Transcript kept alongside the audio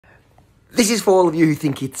This is for all of you who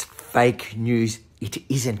think it's fake news. It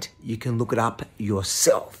isn't. You can look it up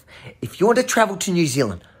yourself. If you want to travel to New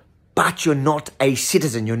Zealand, but you're not a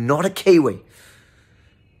citizen, you're not a Kiwi,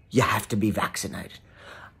 you have to be vaccinated.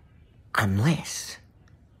 Unless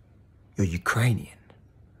you're Ukrainian.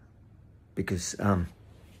 Because,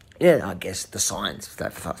 I guess the science.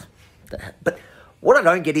 But what I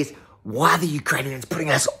don't get is, why are the Ukrainians putting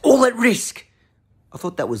us all at risk? I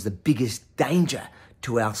thought that was the biggest danger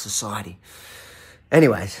to our society.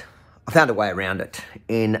 Anyways, I found a way around it.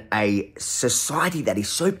 In a society that is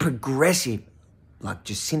so progressive, like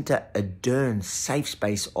Jacinta Ardern's safe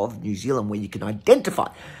space of New Zealand, where you can identify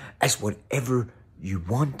as whatever you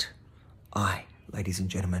want, I, ladies and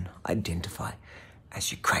gentlemen, identify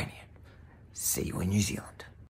as Ukrainian. See you in New Zealand.